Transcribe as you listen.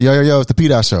Yo, it's the P.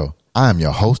 Dot Show. I'm your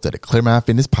host of the Clear Mind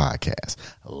Fitness Podcast.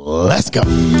 Let's go.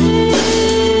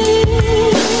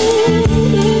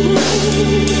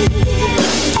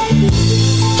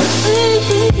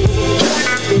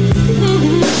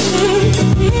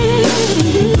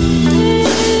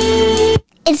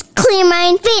 It's Clear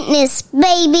Mind Fitness,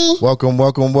 baby. Welcome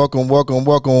back to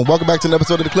another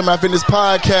episode of the Clear Mind Fitness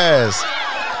Podcast.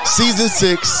 Season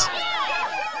 6,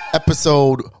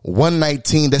 episode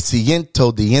 119. That's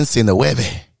Ciento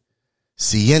Diecinueve.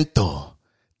 Ciento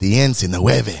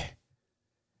Diecinueve.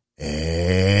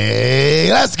 Hey,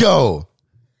 let's go.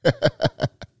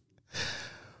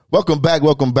 Welcome back,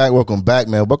 man.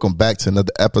 Welcome back to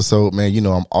another episode, man. You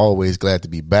know, I'm always glad to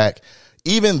be back.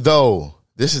 Even though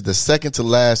this is the second to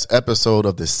last episode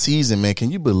of the season, man. Can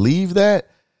you believe that?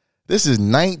 This is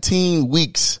 19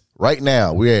 weeks right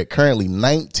now. We're at currently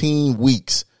 19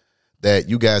 weeks that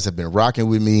you guys have been rocking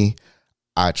with me.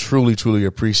 I truly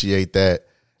appreciate that.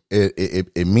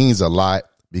 It means a lot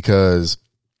because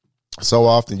so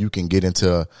often you can get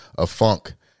into a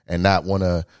funk and not want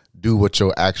to do what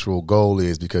your actual goal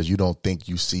is because you don't think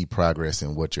you see progress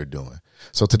in what you're doing.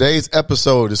 So today's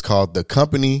episode is called The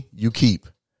Company You Keep.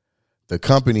 The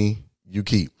company you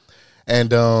keep.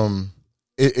 And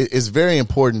it's very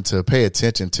important to pay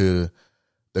attention to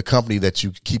the company that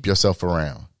you keep yourself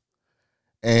around.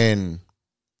 And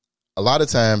a lot of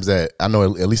times that I know,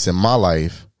 at least in my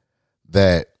life,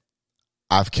 that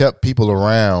I've kept people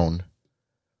around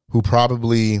who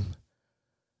probably,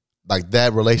 like,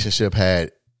 that relationship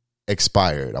had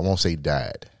expired. I won't say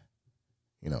died,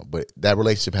 but that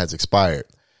relationship has expired.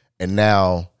 And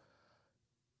now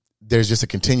there's just a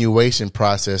continuation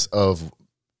process of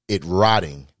it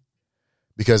rotting,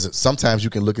 because sometimes you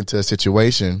can look into a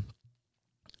situation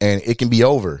and it can be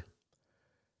over.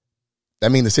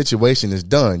 That means the situation is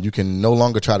done. You can no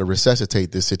longer try to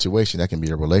resuscitate this situation. That can be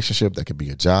a relationship. That could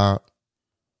be a job.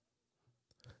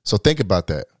 So think about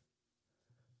that.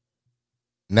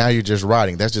 Now you're just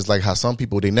rotting. That's just like how some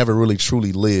people, they never really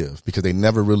truly live because they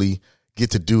never really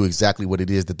get to do exactly what it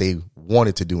is that they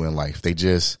wanted to do in life. They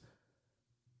just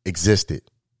existed.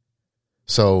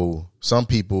 So some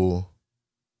people,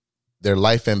 their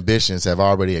life ambitions have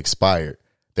already expired.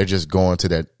 They're just going to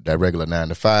that regular 9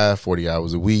 to 5, 40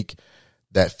 hours a week.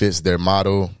 That fits their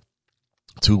model.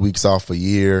 2 weeks off a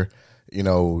year,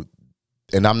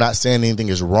 and I'm not saying anything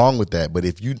is wrong with that, but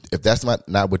if that's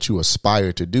not what you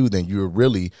aspire to do, then you're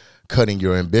really cutting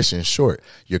your ambition short.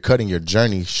 You're cutting your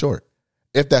journey short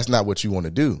if that's not what you want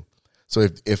to do. So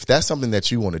if that's something that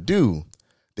you want to do,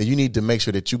 then you need to make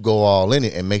sure that you go all in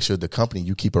it and make sure the company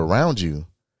you keep around you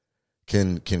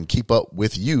can keep up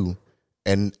with you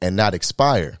and not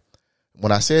expire.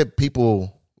 When I said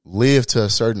people live to a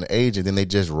certain age and then they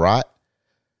just rot,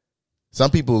 some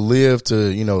people live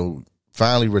to,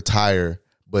 finally retire,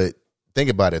 but think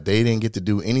about it. They didn't get to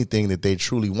do anything that they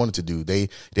truly wanted to do. They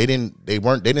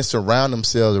didn't surround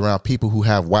themselves around people who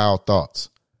have wild thoughts,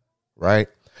 right?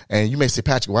 And you may say,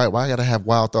 Patrick, why I gotta have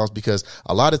wild thoughts? Because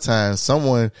a lot of times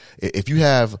if you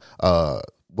have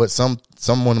what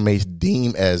someone may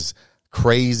deem as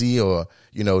crazy, or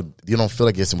you don't feel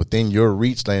like it's within your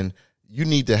reach, then you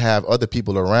need to have other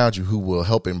people around you who will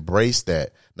help embrace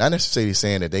that. Not necessarily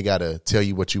saying that they gotta tell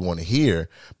you what you want to hear,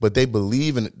 but they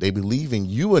believe in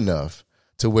you enough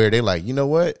to where they're like, you know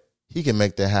what? He can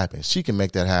make that happen. She can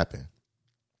make that happen.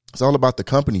 It's all about the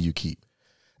company you keep.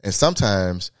 And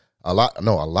sometimes a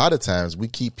lot of times we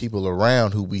keep people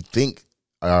around who we think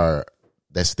that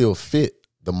still fit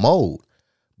the mold,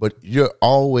 but you're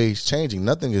always changing.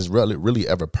 Nothing is really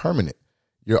ever permanent.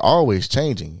 You're always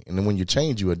changing. And then when you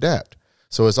change, you adapt.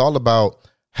 So it's all about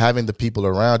having the people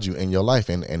around you in your life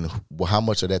and how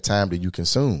much of that time do you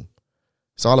consume.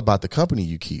 It's all about the company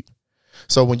you keep.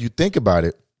 So when you think about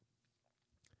it,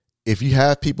 if you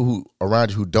have people who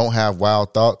around you who don't have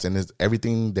wild thoughts and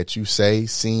everything that you say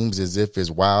seems as if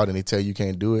it's wild and they tell you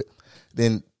can't do it,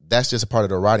 then that's just a part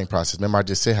of the rotting process. Remember, I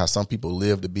just said how some people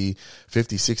live to be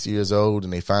 50, 60 years old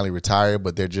and they finally retire,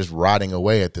 but they're just rotting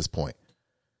away at this point.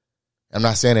 I'm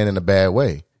not saying that in a bad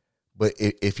way, but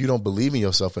if you don't believe in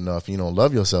yourself enough, you don't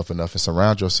love yourself enough, and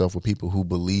surround yourself with people who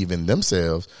believe in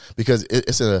themselves, because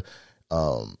it's a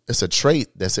trait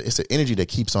it's an energy that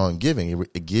keeps on giving.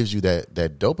 It gives you that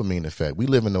dopamine effect. We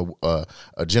live in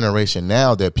a generation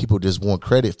now that people just want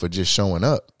credit for just showing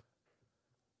up.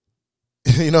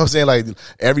 You know what I'm saying? Like,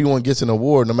 everyone gets an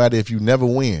award no matter if you never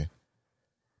win.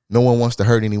 No one wants to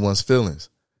hurt anyone's feelings.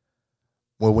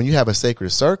 Well, when you have a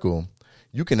sacred circle,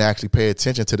 you can actually pay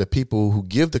attention to the people who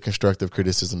give the constructive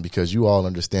criticism, because you all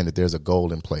understand that there's a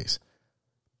goal in place.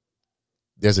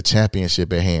 There's a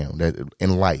championship at hand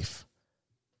in life.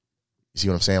 You see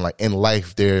what I'm saying? Like in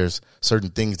life, there's certain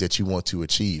things that you want to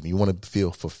achieve. You want to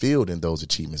feel fulfilled in those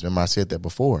achievements. Remember I said that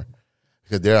before,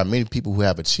 because there are many people who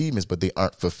have achievements, but they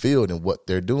aren't fulfilled in what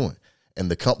they're doing.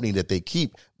 And the company that they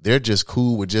keep, they're just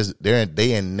cool with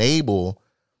they enable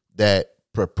that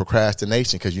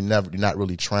procrastination because you're not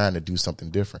really trying to do something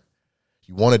different.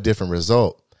 You want a different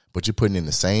result, but you're putting in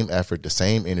the same effort, the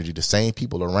same energy, the same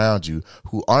people around you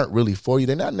who aren't really for you.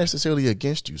 They're not necessarily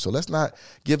against you. So let's not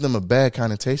give them a bad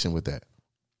connotation with that.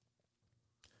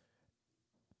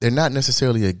 They're not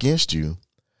necessarily against you,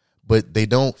 but they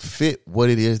don't fit what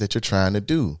it is that you're trying to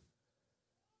do.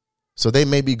 So they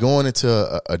may be going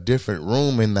into a different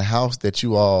room in the house that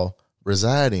you all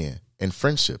reside in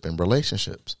friendship and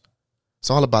relationships. It's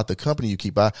all about the company you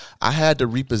keep. I had to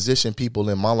reposition people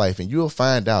in my life, and you'll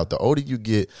find out the older you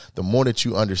get, the more that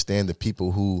you understand the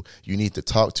people who you need to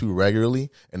talk to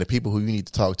regularly and the people who you need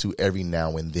to talk to every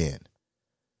now and then.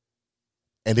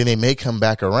 And then they may come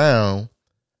back around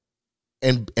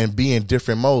and be in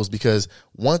different modes, because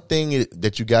one thing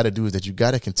that you got to do is that you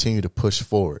got to continue to push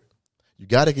forward. You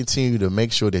got to continue to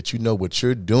make sure that you know what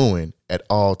you're doing at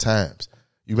all times.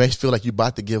 You may feel like you're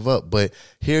about to give up, but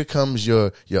here comes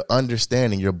your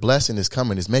understanding. Your blessing is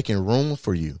coming. It's making room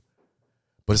for you.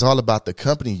 But it's all about the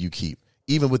company you keep.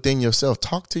 Even within yourself,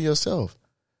 talk to yourself.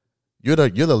 You're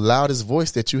the loudest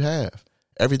voice that you have.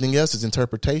 Everything else is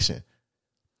interpretation.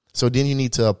 So then you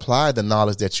need to apply the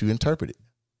knowledge that you interpreted.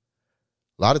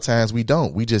 A lot of times we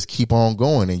don't. We just keep on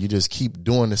going, and you just keep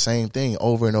doing the same thing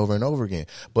over and over and over again.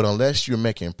 But unless you're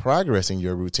making progress in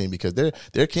your routine, because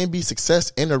there can be success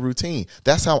in a routine.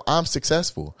 That's how I'm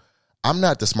successful. I'm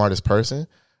not the smartest person.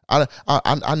 I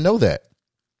know that.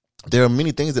 There are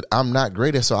many things that I'm not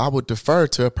great at, so I would defer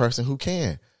to a person who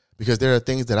can, because there are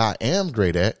things that I am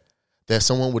great at that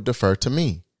someone would defer to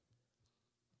me.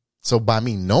 So by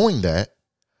me knowing that,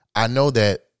 I know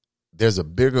that there's a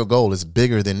bigger goal. It's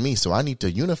bigger than me. So I need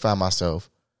to unify myself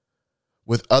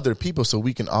with other people so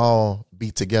we can all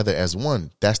be together as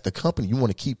one. That's the company. You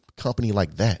want to keep company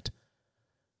like that.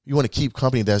 You want to keep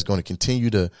company that's going to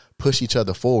continue to push each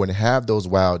other forward and have those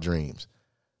wild dreams,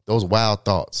 those wild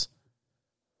thoughts,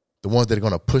 the ones that are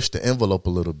going to push the envelope a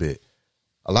little bit.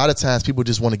 A lot of times people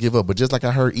just want to give up. But just like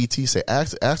I heard E.T. say,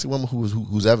 ask a woman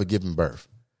who's ever given birth.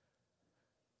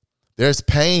 There's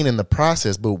pain in the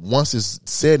process, but once it's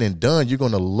said and done, you're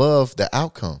going to love the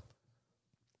outcome.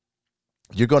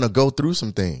 You're going to go through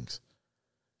some things.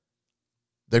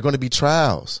 There are going to be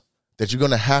trials that you're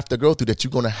going to have to go through, that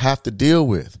you're going to have to deal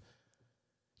with.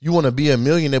 You want to be a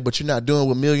millionaire, but you're not doing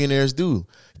what millionaires do.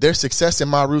 There's success in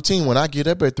my routine. When I get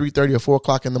up at 3:30 or 4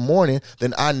 o'clock in the morning,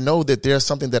 then I know that there's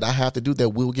something that I have to do that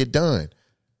will get done.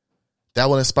 That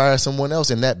will inspire someone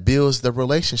else, and that builds the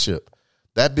relationship.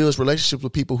 That builds relationships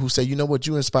with people who say, you know what,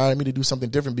 you inspired me to do something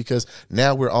different, because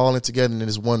now we're all in together in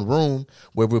this one room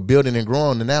where we're building and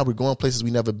growing, and now we're going places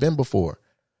we've never been before.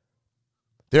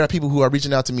 There are people who are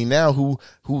reaching out to me now who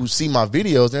see my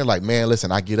videos. They're like, man,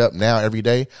 listen, I get up now every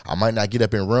day. I might not get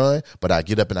up and run, but I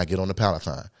get up and I get on the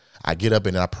Peloton. I get up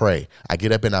and I pray. I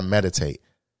get up and I meditate.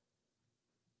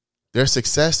 There's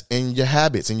success in your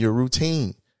habits, in your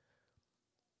routine.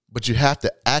 But you have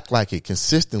to act like it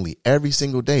consistently every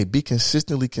single day. Be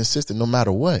consistently consistent no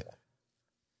matter what.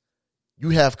 You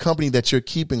have company that you're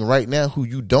keeping right now who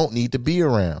you don't need to be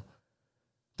around.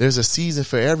 There's a season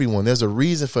for everyone. There's a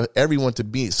reason for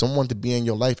someone to be in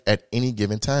your life at any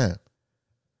given time.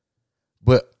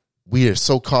 But we are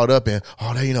so caught up in,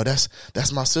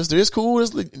 that's my sister. It's cool.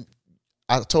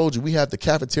 I told you, we have the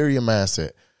cafeteria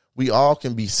mindset. We all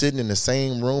can be sitting in the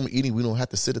same room eating. We don't have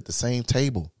to sit at the same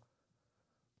table.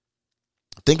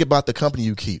 Think about the company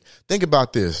you keep. Think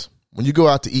about this. When you go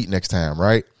out to eat next time,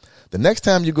 right? The next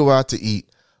time you go out to eat,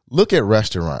 look at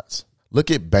restaurants.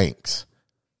 Look at banks.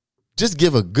 Just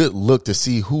give a good look to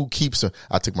see who keeps them.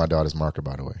 I took my daughter's marker,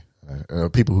 by the way.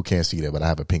 People who can't see that, but I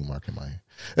have a pink marker in my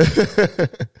hand.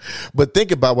 But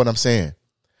think about what I'm saying.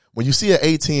 When you see an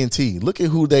AT&T, look at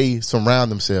who they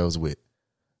surround themselves with.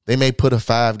 They may put a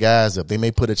Five Guys up. They may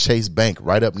put a Chase Bank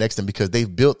right up next to them because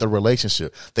they've built the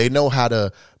relationship. They know how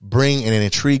to bring and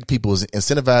intrigue people,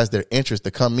 incentivize their interest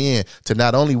to come in to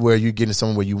not only where you're getting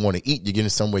somewhere where you want to eat, you're getting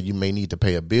somewhere you may need to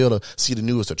pay a bill or see the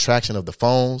newest attraction of the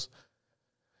phones.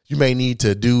 You may need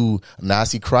to do, now I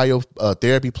see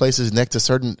cryotherapy places next to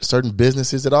certain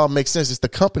businesses. It all makes sense. It's the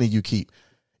company you keep.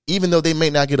 Even though they may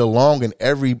not get along in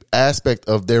every aspect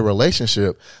of their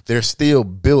relationship, they're still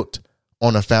built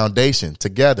on a foundation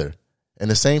together in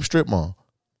the same strip mall.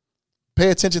 Pay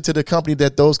attention to the company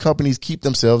that those companies keep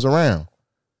themselves around.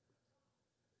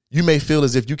 You may feel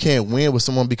as if you can't win with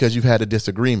someone because you've had a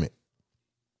disagreement.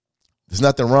 There's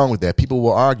nothing wrong with that. People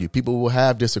will argue. People will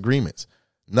have disagreements.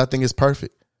 Nothing is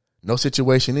perfect. No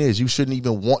situation is. You shouldn't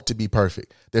even want to be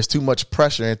perfect. There's too much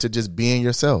pressure into just being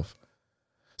yourself.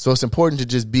 So it's important to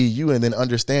just be you and then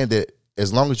understand that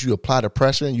as long as you apply the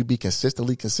pressure and you be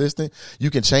consistently consistent, you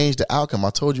can change the outcome. I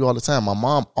told you all the time. My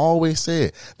mom always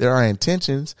said there are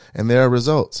intentions and there are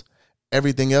results.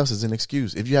 Everything else is an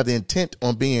excuse. If you have the intent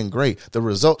on being great, the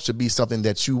result should be something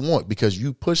that you want because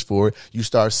you push for it. You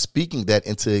start speaking that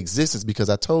into existence because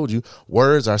I told you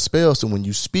words are spells. So when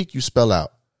you speak, you spell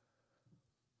out.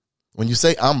 When you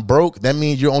say I'm broke, that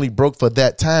means you're only broke for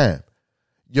that time.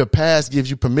 Your past gives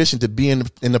you permission to be in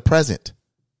the present.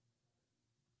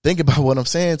 Think about what I'm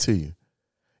saying to you.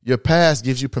 Your past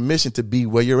gives you permission to be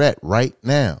where you're at right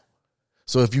now.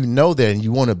 So if you know that and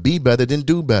you want to be better, then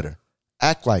do better.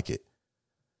 Act like it.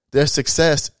 There's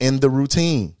success in the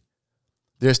routine.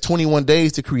 There's 21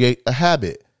 days to create a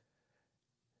habit.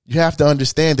 You have to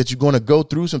understand that you're going to go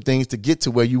through some things to get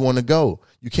to where you want to go.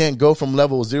 You can't go from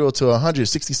level 0 to 100.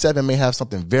 67 may have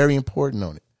something very important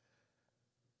on it.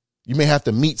 You may have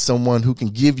to meet someone who can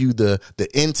give you the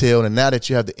intel. And now that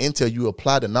you have the intel, you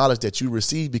apply the knowledge that you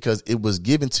received because it was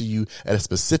given to you at a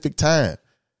specific time.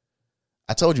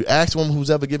 I told you, ask someone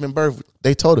who's ever given birth.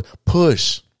 They told her,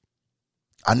 push.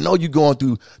 I know you're going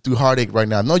through heartache right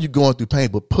now. I know you're going through pain,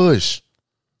 but push.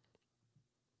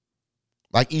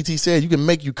 Like E.T. said, you can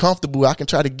make you comfortable. I can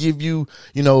try to give you,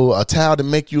 a towel to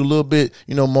make you a little bit,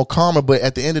 more calmer. But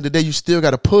at the end of the day, you still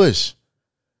got to push.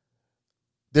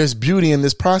 There's beauty in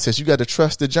this process. You got to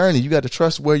trust the journey. You got to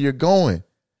trust where you're going.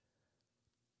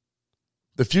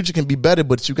 The future can be better,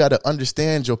 but you got to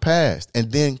understand your past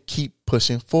and then keep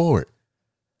pushing forward.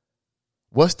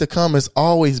 What's to come is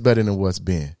always better than what's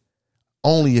been.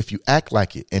 Only if you act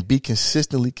like it and be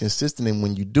consistently consistent in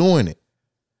when you're doing it.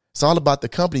 It's all about the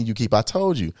company you keep. I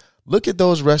told you, look at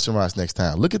those restaurants next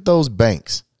time. Look at those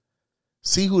banks.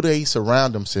 See who they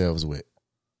surround themselves with.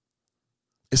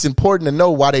 It's important to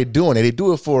know why they're doing it. They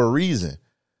do it for a reason.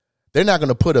 They're not going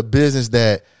to put a business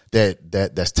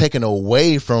that's taken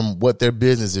away from what their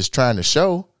business is trying to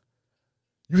show.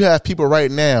 You have people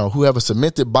right now who have a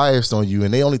cemented bias on you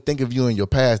and they only think of you in your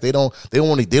past. They don't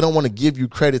want to give you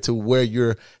credit to where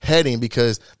you're heading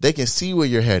because they can see where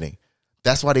you're heading.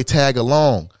 That's why they tag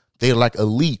along. They're like a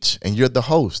leech and you're the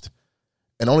host.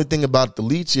 And the only thing about the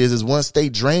leech is once they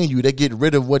drain you, they get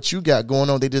rid of what you got going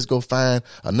on. They just go find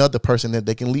another person that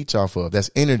they can leech off of. That's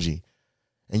energy.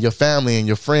 And your family and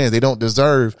your friends, they don't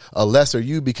deserve a lesser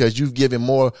you because you've given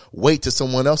more weight to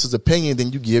someone else's opinion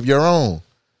than you give your own.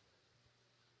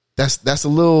 That's a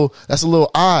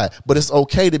little odd, but it's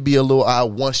okay to be a little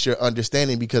odd once you're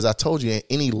understanding, because I told you in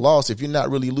any loss, if you're not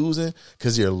really losing,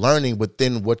 because you're learning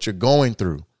within what you're going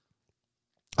through.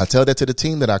 I tell that to the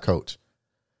team that I coach.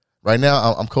 Right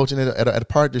now, I'm coaching at a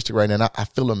park district right now, and I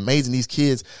feel amazing. These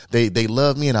kids, they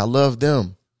love me and I love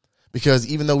them, because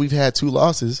even though we've had 2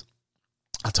 losses,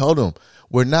 I told them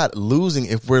we're not losing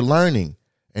if we're learning.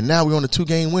 And now we're on a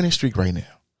 2-game winning streak right now.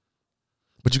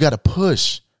 But you got to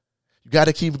push. You got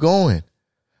to keep going.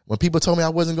 When people told me I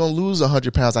wasn't going to lose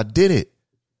 100 pounds, I did it.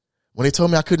 When they told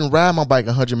me I couldn't ride my bike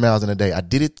 100 miles in a day, I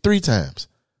did it 3 times.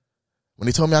 When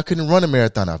they told me I couldn't run a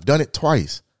marathon, I've done it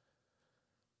twice.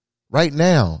 Right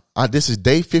now, this is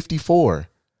day 54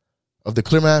 of the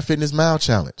Clear Mind Fitness Mile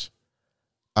Challenge.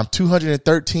 I'm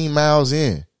 213 miles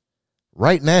in.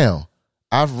 Right now,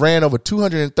 I've ran over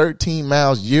 213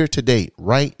 miles year to date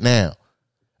right now.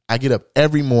 I get up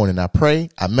every morning, I pray,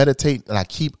 I meditate, and I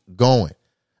keep going.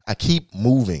 I keep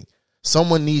moving.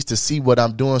 Someone needs to see what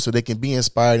I'm doing so they can be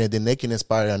inspired, and then they can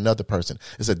inspire another person.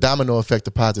 It's a domino effect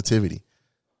of positivity.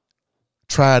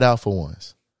 Try it out for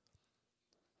once.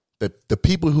 The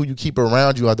people who you keep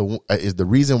around you is the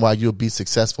reason why you'll be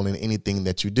successful in anything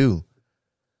that you do.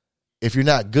 If you're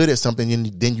not good at something,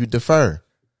 then you defer.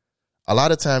 A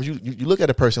lot of times you look at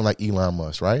a person like Elon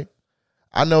Musk, right?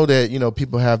 I know that,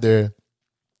 people have their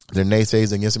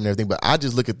naysays against him and everything, but I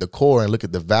just look at the core and look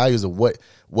at the values of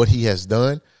what he has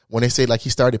done. When they say like he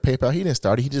started PayPal, he didn't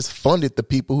start it. He just funded the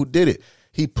people who did it.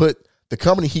 He put the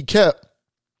company he kept,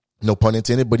 no pun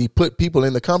intended, but he put people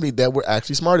in the company that were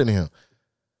actually smarter than him.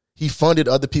 He funded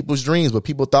other people's dreams, what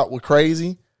people thought were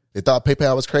crazy. They thought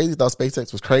PayPal was crazy, thought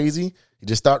SpaceX was crazy. He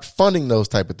just started funding those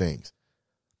type of things.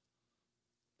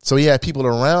 So he had people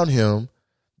around him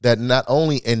that not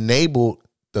only enabled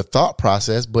the thought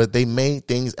process, but they made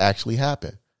things actually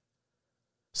happen.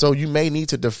 So you may need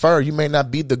to defer. You may not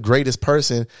be the greatest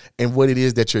person in what it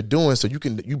is that you're doing. So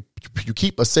you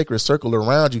keep a sacred circle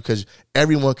around you, because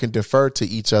everyone can defer to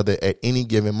each other at any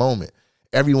given moment.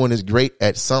 Everyone is great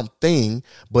at something,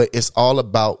 but it's all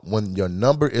about when your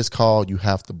number is called, you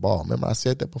have the ball. Remember, I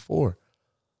said that before.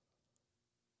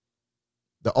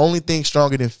 The only thing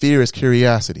stronger than fear is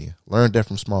curiosity. Learned that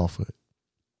from Smallfoot.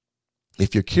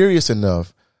 If you're curious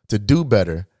enough to do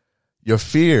better, your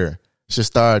fear should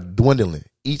start dwindling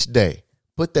each day.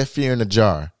 Put that fear in a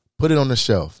jar. Put it on the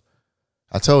shelf.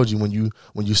 I told you, when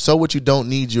you sow what you don't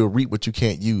need, you'll reap what you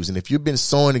can't use. And if you've been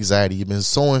sowing anxiety, you've been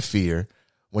sowing fear,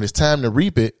 when it's time to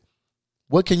reap it,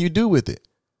 what can you do with it?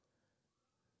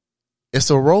 It's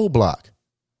a roadblock.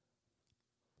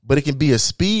 But it can be a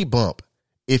speed bump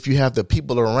if you have the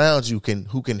people around you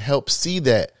who can help see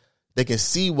that. They can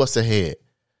see what's ahead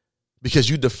because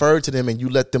you defer to them and you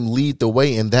let them lead the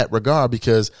way in that regard,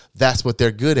 because that's what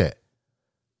they're good at.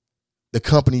 The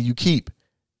company you keep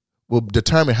will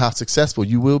determine how successful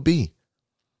you will be.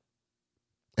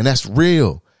 And that's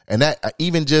real. And that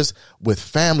even just with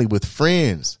family, with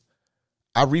friends,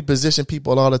 I reposition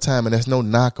people all the time, and there's no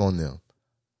knock on them.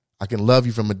 I can love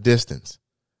you from a distance.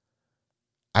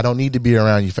 I don't need to be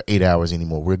around you for 8 hours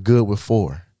anymore. We're good with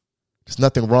 4. There's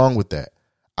nothing wrong with that.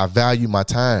 I value my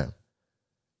time.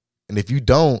 And if you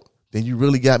don't, then you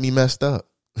really got me messed up.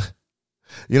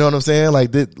 You know what I'm saying?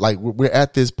 Like we're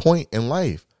at this point in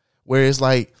life where it's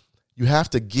like you have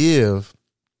to give,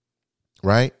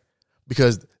 right?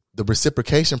 Because the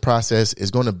reciprocation process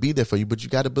is going to be there for you, but you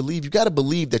got to believe. You got to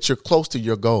believe that you're close to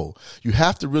your goal. You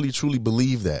have to really, truly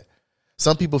believe that.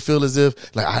 Some people feel as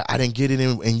if, like, I didn't get it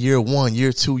in year 1,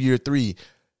 year 2, year 3.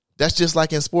 That's just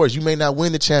like in sports. You may not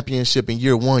win the championship in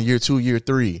year 1, year 2, year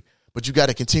 3, but you got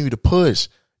to continue to push.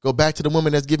 Go back to the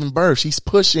woman that's giving birth. She's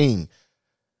pushing.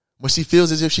 When she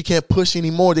feels as if she can't push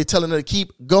anymore, they're telling her to keep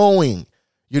going.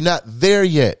 You're not there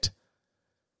yet.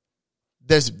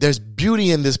 There's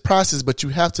beauty in this process, but you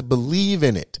have to believe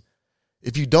in it.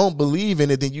 If you don't believe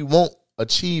in it, then you won't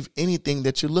achieve anything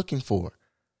that you're looking for.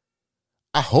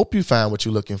 I hope you find what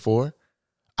you're looking for.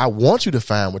 I want you to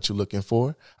find what you're looking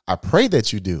for. I pray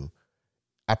that you do.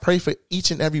 I pray for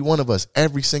each and every one of us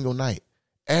every single night.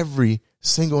 Every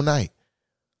single night.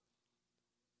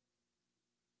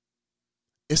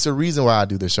 It's a reason why I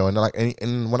do this show.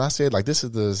 And when I said, like, this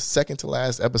is the second to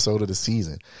last episode of the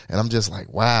season, and I'm just like,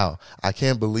 wow, I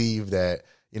can't believe that,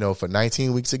 for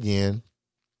 19 weeks again,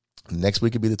 next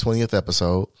week could be the 20th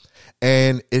episode.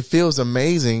 And it feels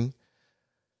amazing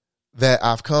that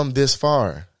I've come this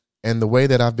far, and the way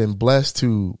that I've been blessed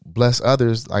to bless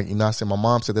others. Like, I said, my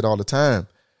mom said that all the time,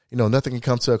 nothing can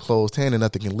come to a closed hand and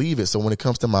nothing can leave it. So when it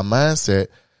comes to my mindset,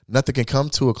 nothing can come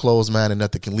to a closed mind and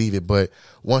nothing can leave it. But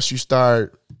once you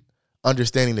start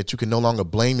understanding that you can no longer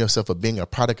blame yourself for being a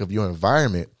product of your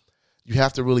environment, you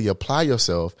have to really apply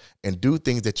yourself and do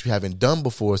things that you haven't done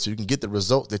before so you can get the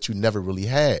results that you never really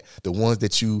had, the ones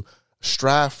that you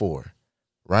strive for,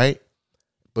 right?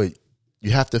 But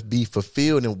you have to be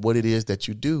fulfilled in what it is that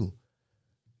you do.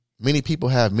 Many people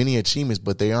have many achievements,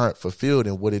 but they aren't fulfilled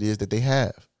in what it is that they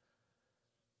have.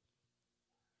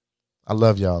 I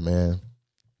love y'all, man.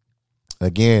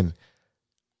 Again,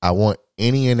 I want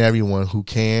any and everyone who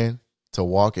can to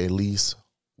walk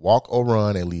or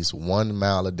run at least 1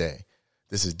 mile a day.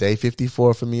 This is day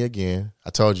 54 for me again. I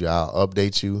told you I'll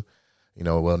update you.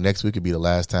 Next week could be the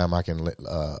last time I can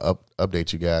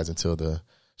update you guys until the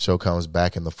show comes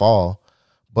back in the fall.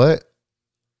 But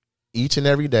each and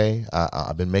every day,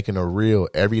 I've been making a reel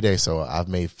every day. So I've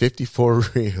made 54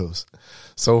 reels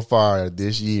so far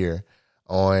this year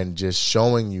on just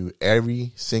showing you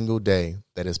every single day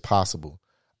that it's possible.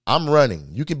 I'm running.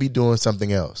 You can be doing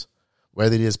something else,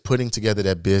 whether it is putting together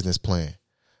that business plan,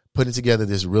 putting together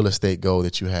this real estate goal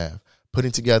that you have,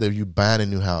 putting together you buying a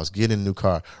new house, getting a new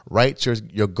car. Write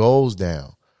your goals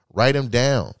down. Write them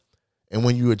down. And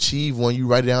when you achieve one, you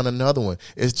write down another one.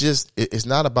 It's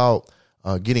not about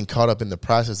getting caught up in the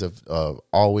process of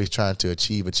always trying to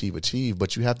achieve,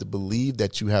 but you have to believe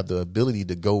that you have the ability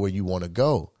to go where you want to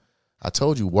go. I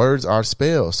told you, words are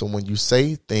spells. So when you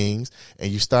say things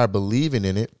and you start believing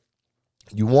in it,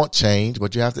 you want change,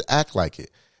 but you have to act like it.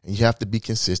 And you have to be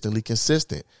consistently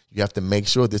consistent. You have to make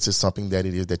sure this is something that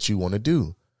it is that you want to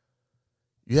do.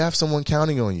 You have someone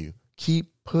counting on you. Keep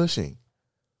pushing.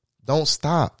 Don't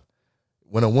stop.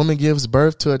 When a woman gives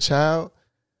birth to a child,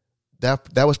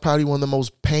 that was probably one of the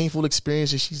most painful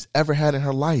experiences she's ever had in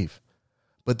her life.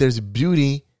 But there's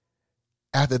beauty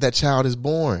after that child is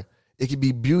born. It can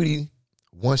be beauty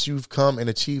once you've come and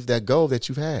achieved that goal that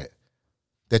you've had,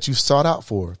 that you've sought out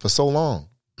for so long.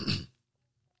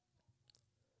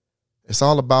 It's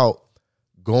all about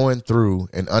going through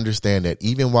and understand that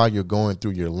even while you're going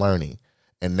through, you're learning.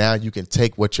 And now you can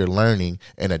take what you're learning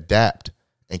and adapt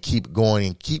and keep going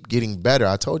and keep getting better.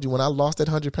 I told you when I lost that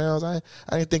 100 pounds, I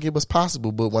didn't think it was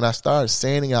possible. But when I started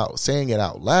saying it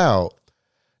out loud,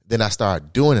 then I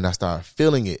started doing it. I started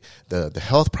feeling it. The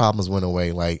health problems went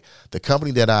away. Like the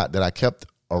company that I kept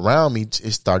around me,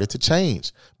 it started to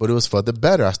change, but it was for the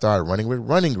better. I started running with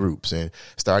running groups and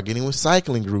started getting with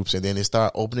cycling groups. And then it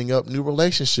started opening up new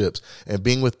relationships and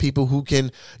being with people who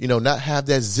can, not have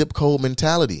that zip code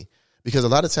mentality. Because a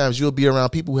lot of times you'll be around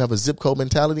people who have a zip code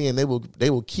mentality and they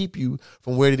will keep you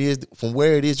from where it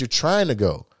is you're trying to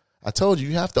go. I told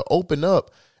you have to open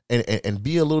up and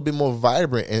be a little bit more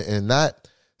vibrant and not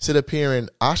sit up here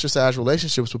and ostracize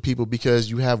relationships with people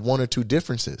because you have one or two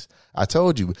differences. I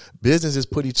told you, businesses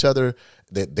put each other,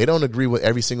 that they don't agree with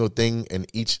every single thing in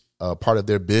each part of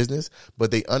their business,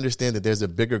 but they understand that there's a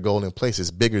bigger goal in place.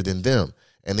 It's bigger than them.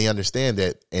 And they understand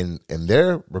that in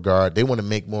their regard, they want to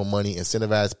make more money,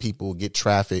 incentivize people, get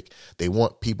traffic. They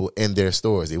want people in their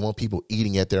stores. They want people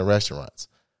eating at their restaurants.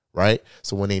 Right.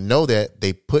 So when they know that,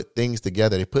 they put things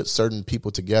together, they put certain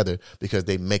people together because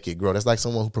they make it grow. That's like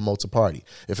someone who promotes a party.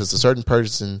 If it's a certain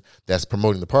person that's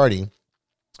promoting the party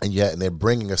and they're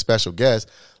bringing a special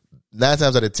guest, 9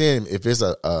 times out of 10, if it's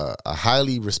a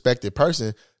highly respected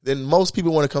person, then most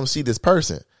people want to come see this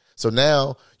person. So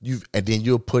now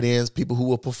you'll put in people who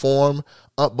will perform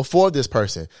before this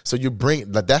person. So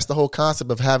that's the whole concept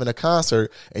of having a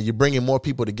concert, and you're bringing more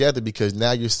people together because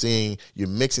now you're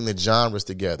mixing the genres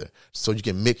together. So you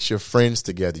can mix your friends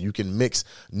together. You can mix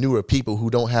newer people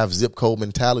who don't have zip code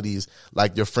mentalities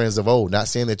like your friends of old. Not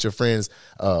saying that your friends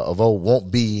of old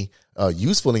won't be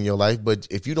useful in your life, but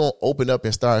if you don't open up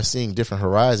and start seeing different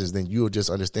horizons, then you'll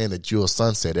just understand that you'll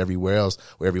sunset everywhere else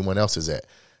where everyone else is at.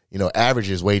 Average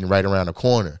is waiting right around the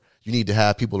corner. You need to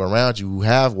have people around you who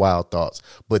have wild thoughts,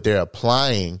 but they're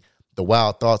applying the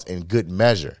wild thoughts in good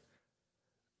measure.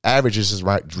 Average is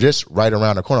just right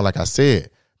around the corner. Like I said,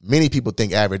 many people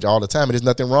think average all the time, and there's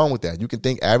nothing wrong with that. You can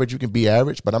think average, you can be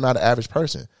average, but I'm not an average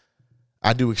person.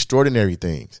 I do extraordinary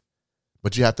things,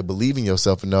 but you have to believe in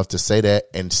yourself enough to say that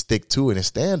and stick to it and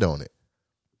stand on it.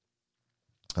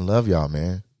 I love y'all,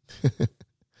 man.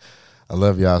 I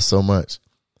love y'all so much.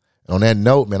 On that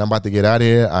note, man, I'm about to get out of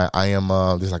here. I am,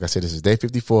 like I said, this is day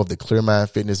 54 of the Clear Mind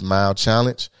Fitness Mile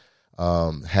Challenge.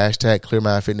 Hashtag Clear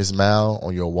Mind Fitness Mile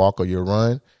on your walk or your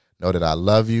run. Know that I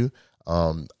love you.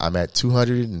 I'm at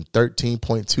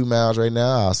 213.2 miles right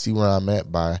now. I'll see where I'm at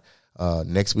by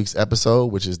next week's episode,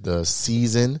 which is the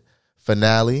season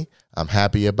finale. I'm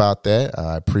happy about that.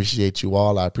 I appreciate you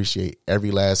all. I appreciate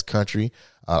every last country.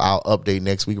 I'll update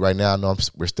next week. Right now, I know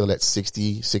we're still at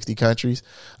 60 countries.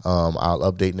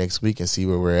 I'll update next week and see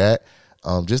where we're at.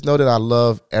 Just know that I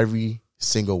love every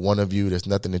single one of you. There's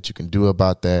nothing that you can do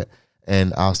about that.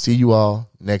 And I'll see you all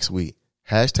next week.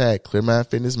 Hashtag Clear Mind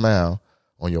Fitness Mile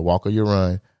on your walk or your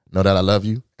run. Know that I love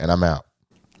you, and I'm out.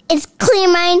 It's Clear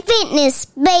Mind Fitness,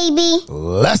 baby.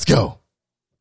 Let's go.